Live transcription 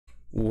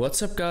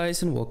What's up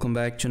guys, and welcome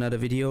back to another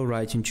video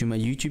right into my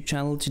YouTube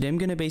channel. Today I'm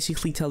gonna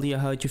basically tell you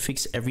how to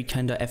fix every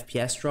kind of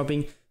FPS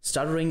dropping,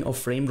 stuttering or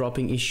frame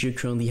dropping issue you're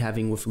currently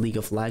having with League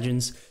of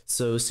Legends.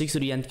 So stick to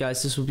the end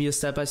guys, this will be a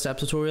step-by-step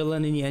tutorial,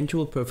 and in the end you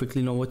will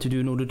perfectly know what to do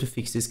in order to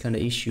fix this kind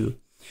of issue.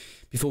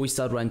 Before we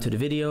start right into the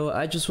video,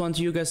 I just want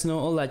you guys know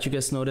or let you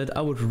guys know that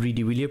I would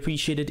really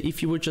appreciate it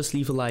if you would just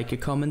leave a like, a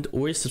comment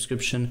or a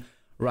subscription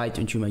right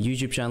into my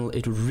YouTube channel.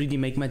 It would really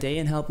make my day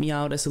and help me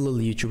out as a little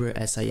YouTuber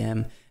as I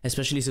am.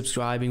 Especially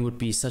subscribing would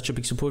be such a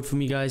big support for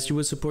me guys. You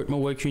would support my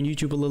work here on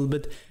YouTube a little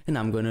bit, and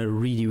I'm gonna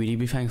really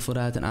be thankful for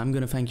that, and I'm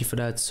gonna thank you for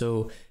that.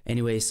 So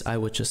anyways, I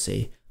would just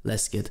say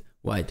let's get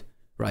right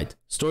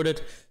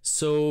started.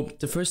 So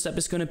the first step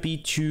is gonna be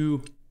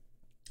to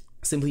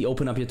simply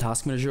open up your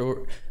task manager,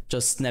 or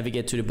just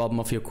navigate to the bottom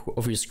of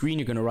your screen.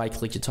 You're gonna right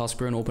click your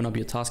taskbar and open up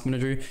your task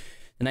manager.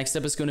 The next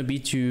step is going to be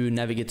to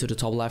navigate to the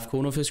top left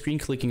corner of your screen,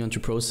 clicking onto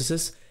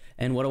processes.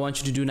 And what I want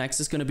you to do next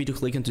is going to be to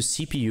click onto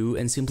CPU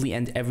and simply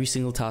end every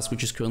single task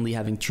which is currently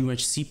having too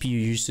much CPU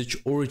usage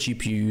or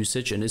GPU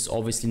usage, and it's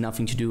obviously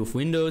nothing to do with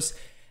Windows.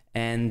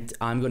 And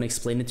I'm going to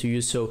explain it to you.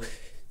 So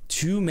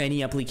too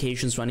many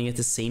applications running at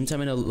the same time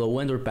in a low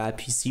end or bad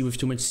PC with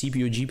too much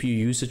CPU GPU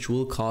usage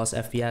will cause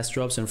FPS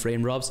drops and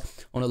frame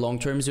drops on a long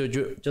term. So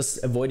you're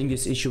just avoiding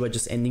this issue by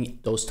just ending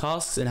those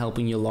tasks and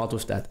helping you a lot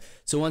with that.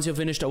 So once you're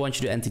finished, I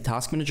want you to enter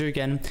task manager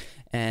again,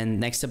 and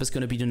next step is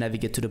going to be to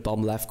navigate to the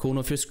bottom left corner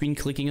of your screen,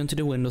 clicking onto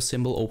the Windows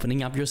symbol,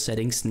 opening up your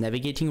settings,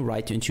 navigating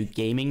right into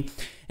gaming,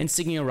 and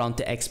sticking around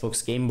the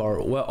Xbox game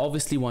bar. Well,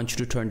 obviously want you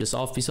to turn this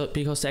off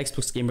because the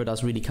Xbox game bar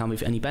doesn't really come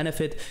with any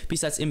benefit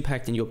besides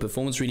impacting your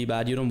performance really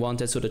bad. You don't want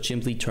that, so to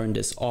simply turn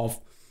this off.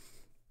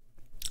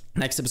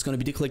 Next step is going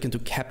to be to click into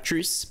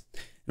captures.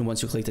 And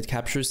once you click that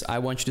captures, I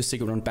want you to stick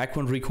around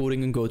background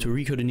recording and go to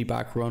record in the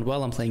background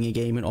while I'm playing a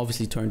game, and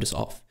obviously turn this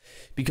off.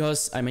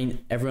 Because, I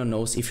mean, everyone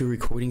knows if you're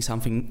recording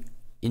something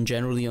in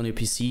generally on your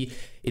PC,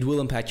 it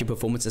will impact your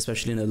performance,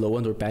 especially in a low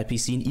end or bad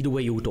PC. And either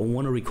way, you don't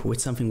want to record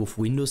something with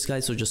Windows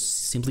guys, so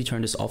just simply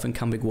turn this off and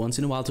come back once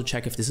in a while to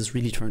check if this is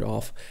really turned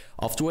off.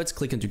 Afterwards,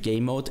 click into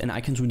game mode, and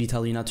I can't really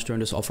tell you not to turn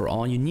this off or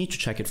on. You need to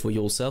check it for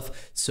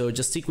yourself, so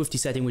just stick with the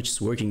setting which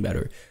is working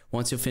better.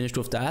 Once you're finished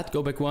with that,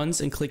 go back once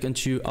and click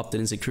into update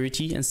and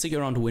security and stick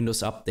around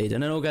Windows Update.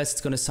 And I know guys,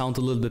 it's gonna sound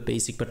a little bit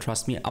basic, but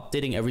trust me,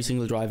 updating every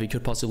single driver you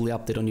could possibly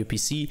update on your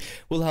PC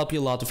will help you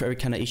a lot with every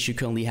kind of issue you're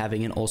currently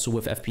having, and also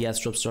with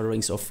FPS drops,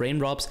 stutterings or frame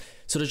drops.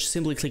 So just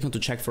simply click on to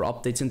check for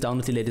updates and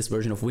download the latest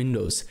version of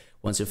Windows.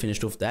 Once you're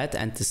finished with that,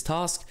 end this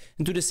task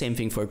and do the same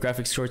thing for a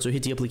graphics card. So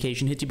hit the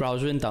application, hit the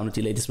browser, and download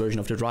the latest version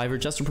of the driver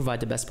just to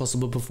provide the best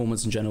possible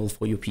performance in general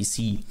for your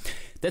PC.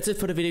 That's it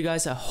for the video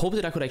guys. I hope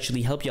that I could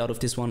actually help you out of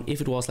this one. If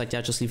it was like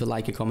that, just leave a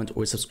like, a comment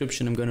or a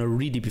subscription. I'm gonna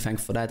really be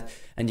thankful for that.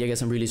 And yeah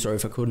guys, I'm really sorry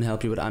if I couldn't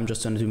help you, but I'm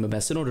just trying to do my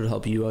best in order to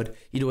help you out.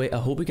 Either way, I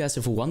hope you guys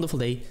have a wonderful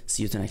day.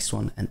 See you at the next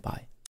one, and bye.